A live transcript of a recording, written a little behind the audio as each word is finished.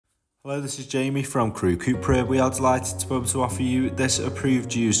Hello, this is Jamie from Crewe CUPRA. We are delighted to be able to offer you this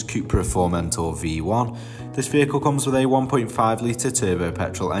approved used CUPRA Formentor V1. This vehicle comes with a 1.5 litre turbo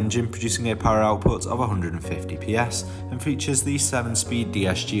petrol engine producing a power output of 150 PS and features the 7-speed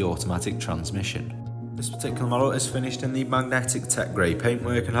DSG automatic transmission. This particular model is finished in the magnetic tech grey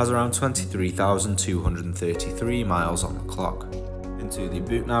paintwork and has around 23,233 miles on the clock. Into the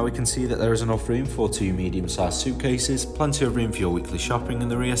boot now, we can see that there is enough room for two medium-sized suitcases, plenty of room for your weekly shopping, and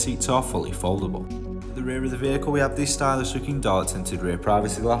the rear seats are fully foldable. At the rear of the vehicle we have the stylish looking dark tinted rear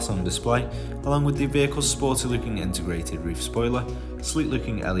privacy glass on display, along with the vehicle's sporty looking integrated roof spoiler, sleek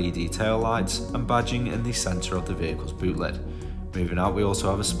looking LED tail lights and badging in the centre of the vehicle's boot lid. Moving out, we also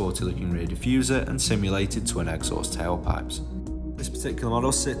have a sporty looking rear diffuser and simulated twin exhaust tailpipes. This particular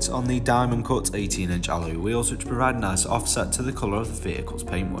model sits on the diamond cut 18-inch alloy wheels, which provide a nice offset to the colour of the vehicle's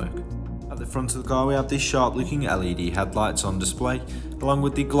paintwork. At the front of the car we have these sharp looking LED headlights on display, along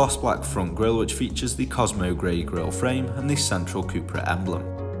with the gloss black front grille which features the Cosmo grey grille frame and the central CUPRA emblem.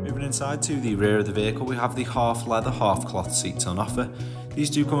 Moving inside to the rear of the vehicle, we have the half leather half cloth seats on offer.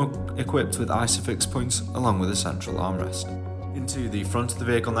 These do come equipped with ISOFIX points along with a central armrest. Into the front of the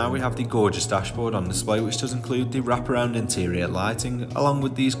vehicle now, we have the gorgeous dashboard on display, which does include the wraparound interior lighting, along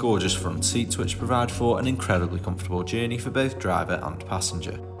with these gorgeous front seats which provide for an incredibly comfortable journey for both driver and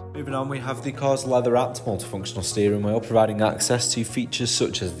passenger. Moving on, we have the car's leather-wrapped multifunctional steering wheel, providing access to features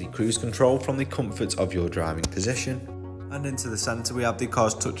such as the cruise control from the comfort of your driving position. And into the centre we have the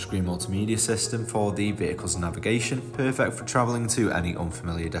car's touchscreen multimedia system for the vehicle's navigation, perfect for travelling to any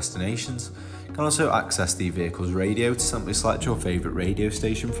unfamiliar destinations. You can also access the vehicle's radio to simply select your favourite radio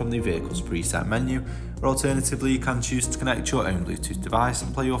station from the vehicle's preset menu, or alternatively you can choose to connect your own Bluetooth device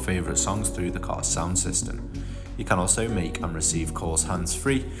and play your favourite songs through the car's sound system. You can also make and receive calls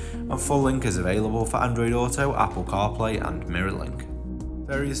hands-free, and full link is available for Android Auto, Apple CarPlay and MirrorLink.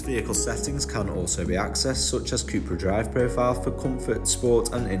 Various vehicle settings can also be accessed, such as CUPRA Drive Profile for comfort,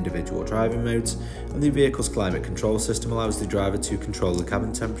 sport and individual driving modes, and the vehicle's climate control system allows the driver to control the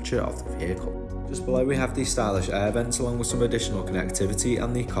cabin temperature of the vehicle. Just below we have the stylish air vents along with some additional connectivity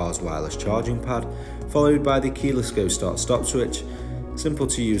and the car's wireless charging pad, followed by the keyless go start stop switch, simple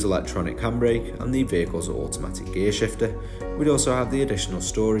to use electronic handbrake and the vehicle's automatic gear shifter. We'd also have the additional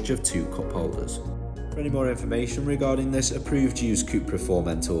storage of 2 cup holders. For any more information regarding this approved used CUPRA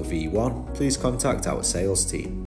Formentor V1, please contact our sales team.